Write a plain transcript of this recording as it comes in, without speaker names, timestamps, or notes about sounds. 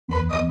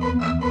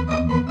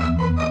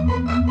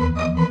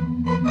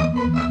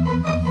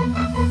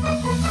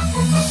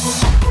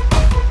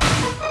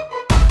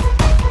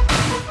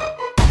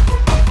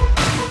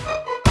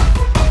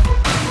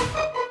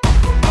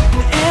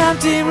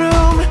Empty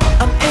room,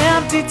 I'm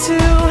empty too.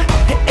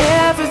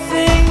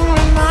 Everything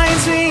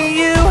reminds me of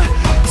you.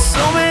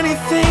 So many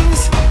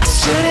things I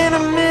shouldn't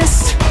have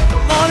missed. The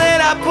more that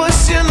I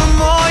push you, the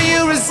more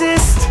you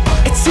resist.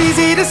 It's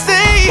easy to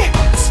say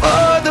it's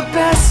for the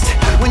best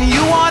when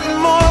you want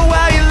more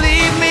while you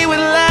leave me with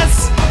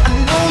less. I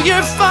know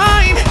you're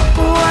fine,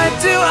 but what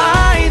do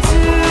I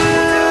do?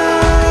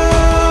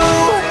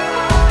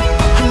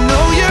 I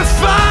know you're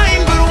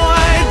fine, but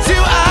what do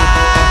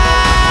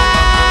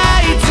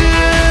I do?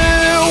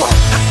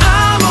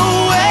 I'm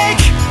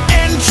awake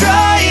and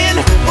trying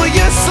while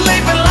you're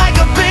sleeping like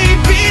a baby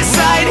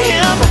beside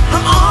him.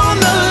 I'm on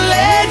the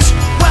ledge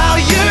while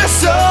you're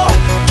so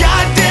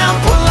goddamn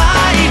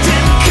polite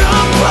and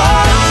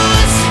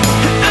composed.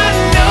 I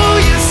know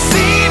you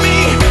see me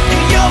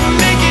and you're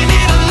making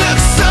it look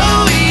so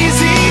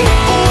easy.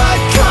 What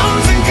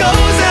comes and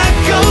goes, I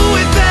go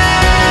with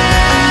that.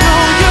 I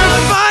know you're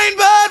fine,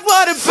 but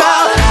what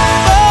about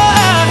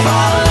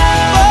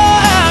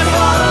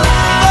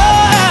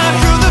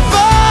through the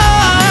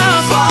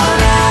fallout?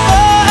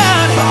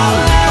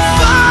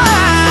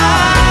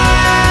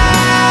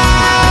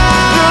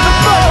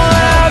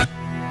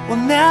 Well,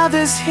 now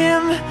there's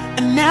him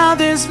and now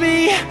there's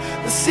me.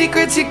 The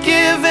secrets you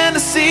give and the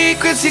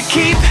secrets you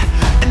keep.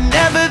 And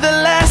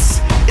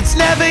nevertheless, it's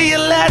never you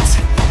let.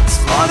 It's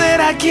more that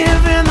I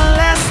give and the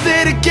less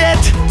that I get.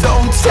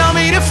 Don't tell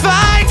me to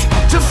fight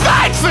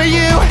for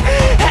you.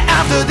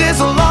 After this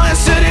long, I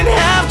shouldn't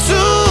have to.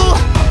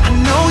 I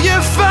know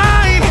you're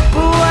fine,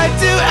 but what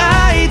do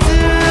I do?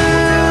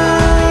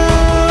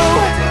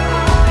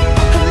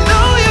 I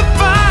know you're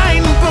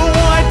fine, but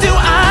what do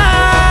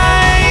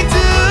I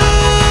do?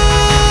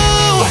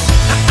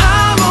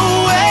 I'm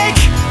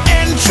awake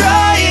and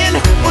trying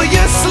while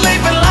you're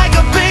sleeping like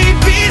a baby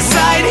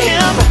beside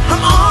him.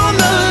 I'm on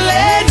the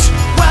ledge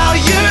while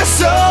you're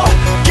so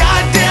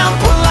goddamn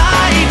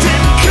polite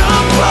and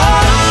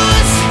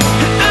composed.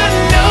 I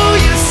know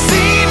you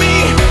see me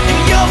and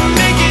you're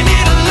making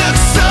it look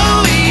so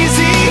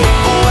easy.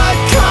 What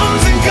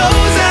comes and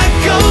goes, I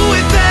go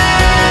with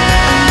that.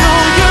 I know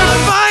you're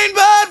fine,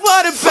 but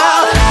what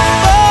about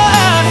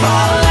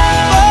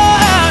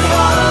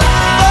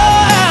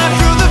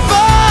through the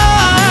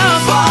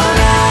fallout?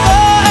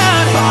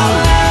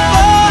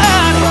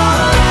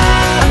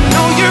 I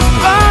know you're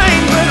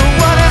fine, but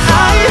what I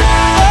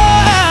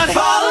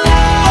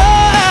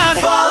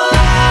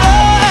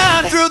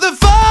through the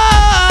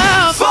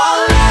fallout?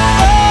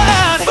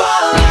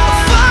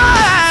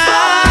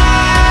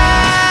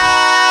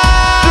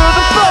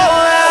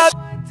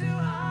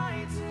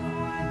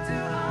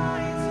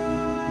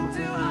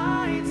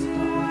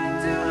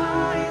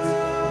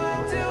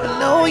 I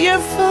know you're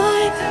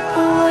fine,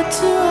 but what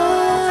do I